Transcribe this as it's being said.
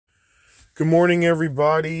Good morning,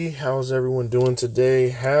 everybody. How's everyone doing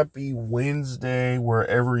today? Happy Wednesday,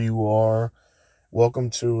 wherever you are. Welcome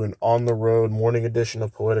to an on the road morning edition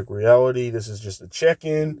of Poetic Reality. This is just a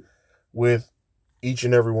check-in with each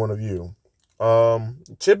and every one of you.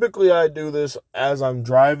 Typically I do this as I'm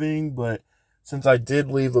driving, but since I did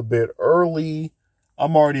leave a bit early,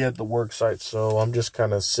 I'm already at the work site, so I'm just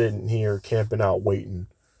kind of sitting here camping out waiting.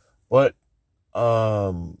 But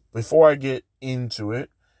before I get into it,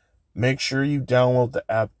 make sure you download the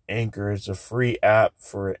app Anchor. It's a free app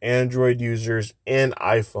for Android users and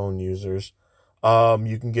iPhone users.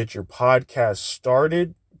 You can get your podcast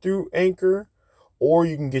started through Anchor, or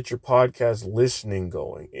you can get your podcast listening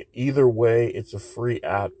going. Either way, it's a free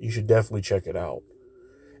app. You should definitely check it out.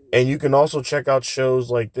 And you can also check out shows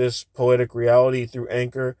like this, Poetic Reality, through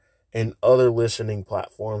Anchor and other listening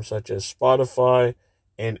platforms such as Spotify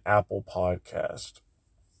and Apple Podcast.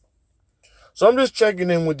 So I'm just checking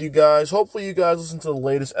in with you guys. Hopefully you guys listened to the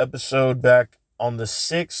latest episode back on the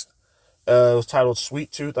 6th. It was titled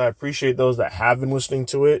Sweet Tooth. I appreciate those that have been listening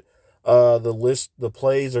to it. The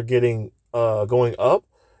plays are going up.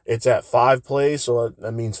 It's at 5 plays, so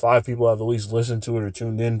that means 5 people have at least listened to it or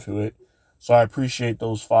tuned into it. So I appreciate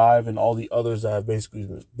those 5 and all the others that have basically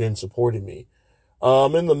been supporting me.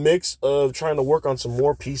 I'm in the mix of trying to work on some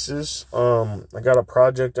more pieces. I got a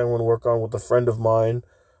project I want to work on with a friend of mine.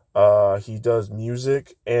 He does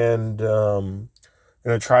music, and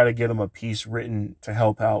gonna try to get him a piece written to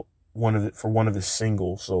help out one of his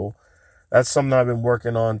singles. So that's something I've been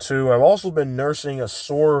working on too. I've also been nursing a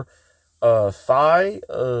sore thigh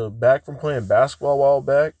back from playing basketball a while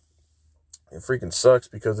back. It freaking sucks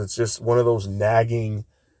because it's just one of those nagging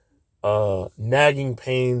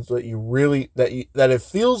pains that it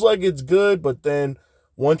feels like it's good, but then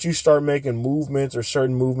once you start making movements or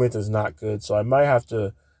certain movements, it's not good. So I might have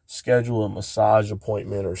to schedule a massage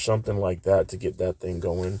appointment or something like that to get that thing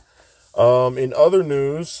going. In other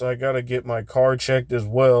news, I got to get my car checked as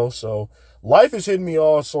well. So life is hitting me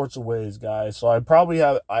all sorts of ways, guys. So I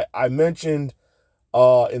mentioned,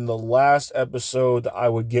 in the last episode that I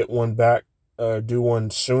would get one back, do one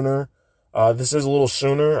sooner. This is a little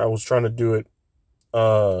sooner. I was trying to do it,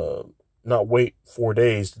 not wait 4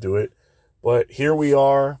 days to do it, but here we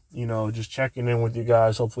are, just checking in with you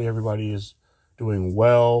guys. Hopefully everybody is doing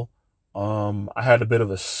well. I had a bit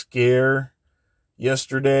of a scare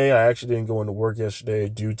yesterday. I actually didn't go into work yesterday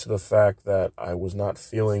due to the fact that I was not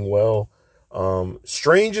feeling well.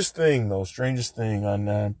 Strangest thing. I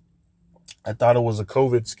thought it was a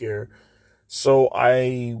COVID scare. So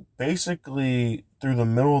I basically, through the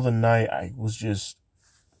middle of the night, I was just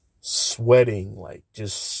sweating, like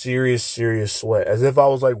just serious sweat, as if I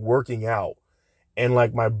was like working out, and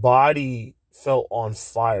like my body felt on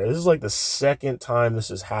fire. This is like the second time this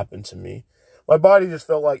has happened to me. My body just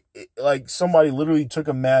felt like somebody literally took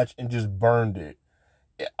a match and just burned it.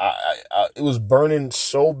 It was burning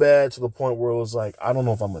so bad to the point where it was like, I don't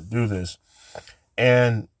know if I'm gonna do this.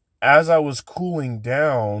 And as I was cooling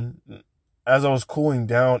down, I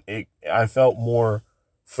felt more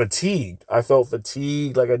fatigued. I felt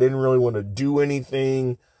fatigued, like I didn't really want to do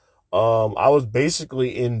anything. I was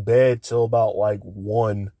basically in bed till about like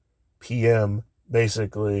 1 p.m.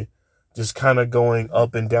 basically, just kind of going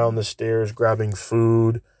up and down the stairs, grabbing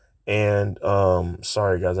food. And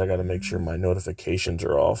sorry guys, I got to make sure my notifications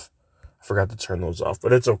are off. I forgot to turn those off,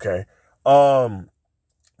 but it's okay.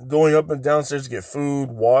 Going up and downstairs to get food,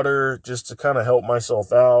 water, just to kind of help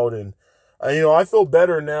myself out. And I feel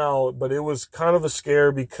better now, but it was kind of a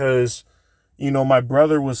scare because my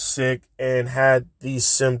brother was sick and had these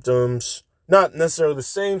symptoms, not necessarily the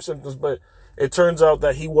same symptoms, but it turns out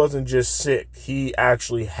that he wasn't just sick. He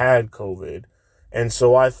actually had COVID. And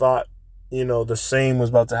so I thought, the same was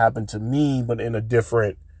about to happen to me, but in a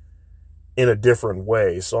different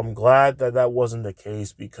way. So I'm glad that that wasn't the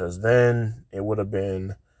case, because then it would have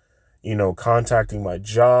been, contacting my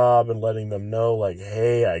job and letting them know like,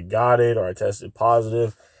 hey, I got it, or I tested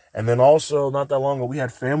positive. And then also, not that long ago, we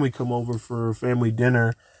had family come over for family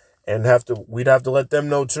dinner, and we'd have to let them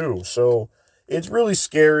know too. So it's really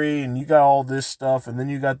scary, and you got all this stuff, and then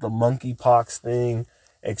you got the monkeypox thing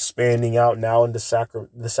expanding out now into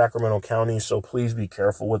the Sacramento County. So please be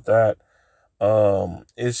careful with that.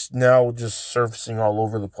 It's now just surfacing all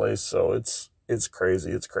over the place. So it's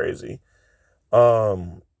crazy. It's crazy.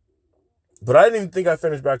 But I didn't even think I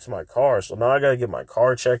finished back to my car. So now I got to get my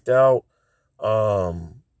car checked out.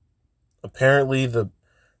 Apparently the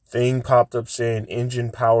thing popped up saying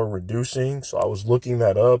engine power reducing. So I was looking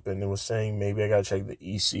that up, and it was saying maybe I got to check the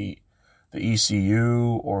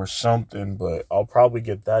ECU or something, but I'll probably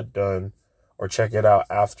get that done or check it out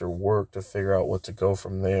after work to figure out what to go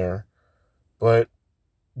from there. But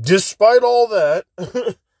despite all that,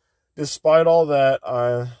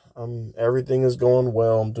 everything is going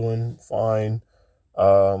well. I'm doing fine.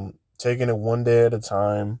 Taking it one day at a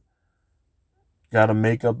time. Got to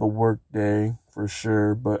make up a work day for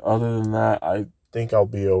sure. But other than that, I think I'll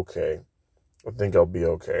be okay.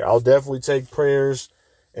 I'll definitely take prayers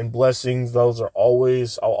and blessings. I'll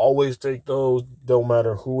always take those. Don't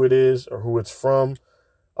matter who it is or who it's from.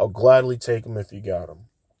 I'll gladly take them if you got them.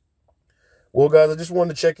 Well, guys, I just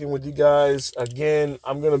wanted to check in with you guys. Again,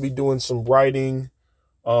 I'm going to be doing some writing,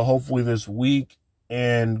 hopefully this week,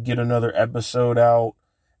 and get another episode out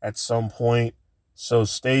at some point. So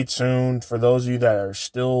stay tuned. For those of you that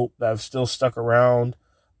have still stuck around,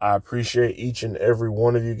 I appreciate each and every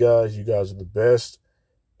one of you guys. You guys are the best.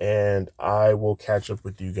 And I will catch up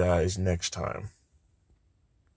with you guys next time.